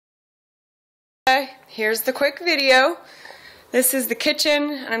Okay, here's the quick video. This is the kitchen,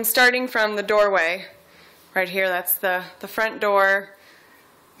 and I'm starting from the doorway. Right here, that's the front door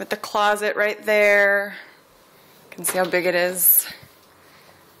with the closet right there. You can see how big it is.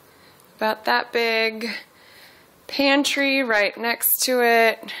 About that big. Pantry right next to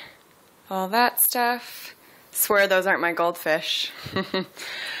it. All that stuff. Swear those aren't my goldfish.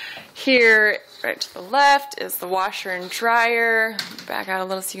 Here, right to the left, is the washer and dryer. Back out a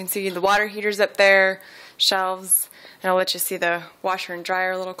little so you can see the water heaters up there, shelves, and I'll let you see the washer and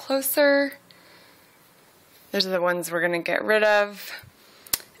dryer a little closer. Those are the ones we're going to get rid of.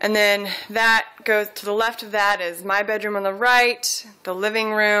 And then that goes to the left of that is my bedroom on the right, the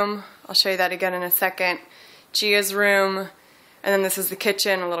living room. I'll show you that again in a second. Gia's room. And then this is the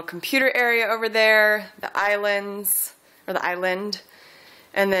kitchen, a little computer area over there, the islands, or the island.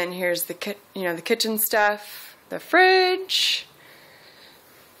 And then here's the the kitchen stuff, the fridge,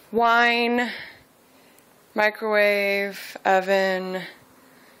 wine, microwave, oven,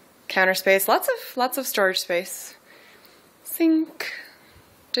 counter space, lots of storage space, sink,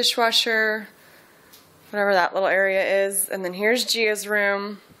 dishwasher, whatever that little area is. And then here's Gia's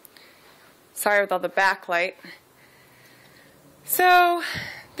room. Sorry with all the backlight. So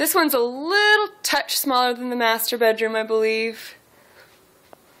this one's a little touch smaller than the master bedroom, I believe.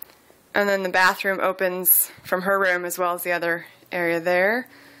 And then the bathroom opens from her room as well as the other area there.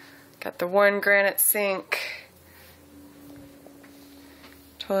 Got the one granite sink.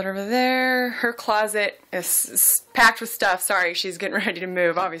 Toilet over there. Her closet is packed with stuff. Sorry, she's getting ready to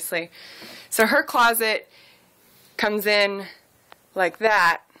move, obviously. So her closet comes in like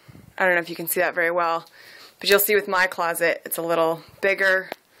that. I don't know if you can see that very well, but you'll see with my closet, it's a little bigger.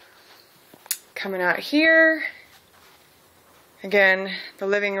 Coming out here. Again, the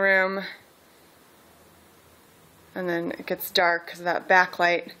living room, and then it gets dark because of that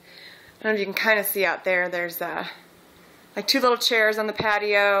backlight. I don't know if you can kind of see out there, there's like two little chairs on the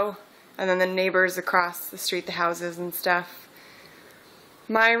patio, and then the neighbors across the street, the houses and stuff.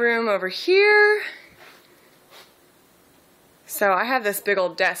 My room over here. So I have this big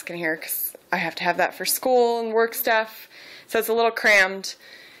old desk in here because I have to have that for school and work stuff. So it's a little crammed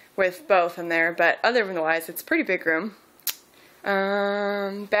with both in there, but otherwise it's a pretty big room.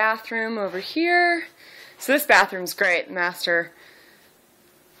 Bathroom over here. So this bathroom's great, master.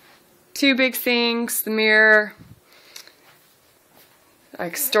 Two big sinks, the mirror,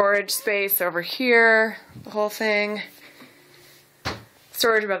 like storage space over here, the whole thing.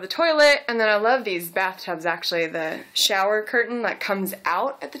 Storage above the toilet, and then I love these bathtubs actually. The shower curtain that comes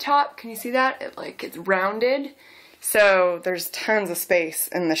out at the top. Can you see that? It's rounded. So there's tons of space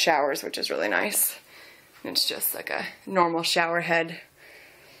in the showers, which is really nice. It's just like a normal shower head.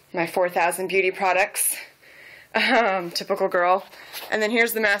 My 4,000 beauty products. Typical girl. And then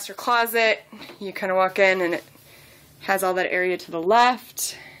here's the master closet. You kind of walk in and it has all that area to the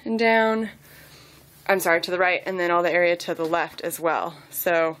left and down. I'm sorry, to the right, and then all the area to the left as well.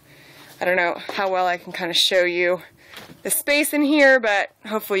 So I don't know how well I can kind of show you the space in here, but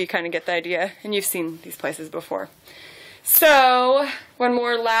hopefully you kind of get the idea. And you've seen these places before. So one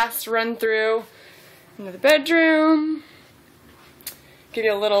more last run through. Into the bedroom. Give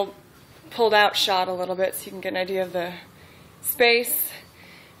you a little pulled out shot a little bit so you can get an idea of the space.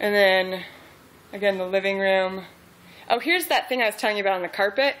 And then again the living room. Oh, here's that thing I was telling you about on the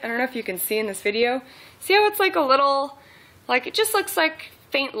carpet. I don't know if you can see in this video. See how it's like a little, it just looks like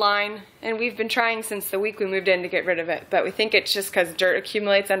faint line, and we've been trying since the week we moved in to get rid of it, but we think it's just because dirt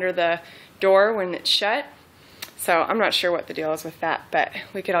accumulates under the door when it's shut. So I'm not sure what the deal is with that, but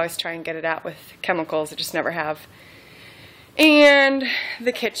we could always try and get it out with chemicals. I just never have. And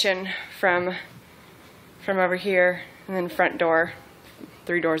the kitchen from over here, and then front door,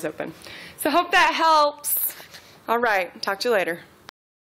 3 doors open. So hope that helps. All right, talk to you later.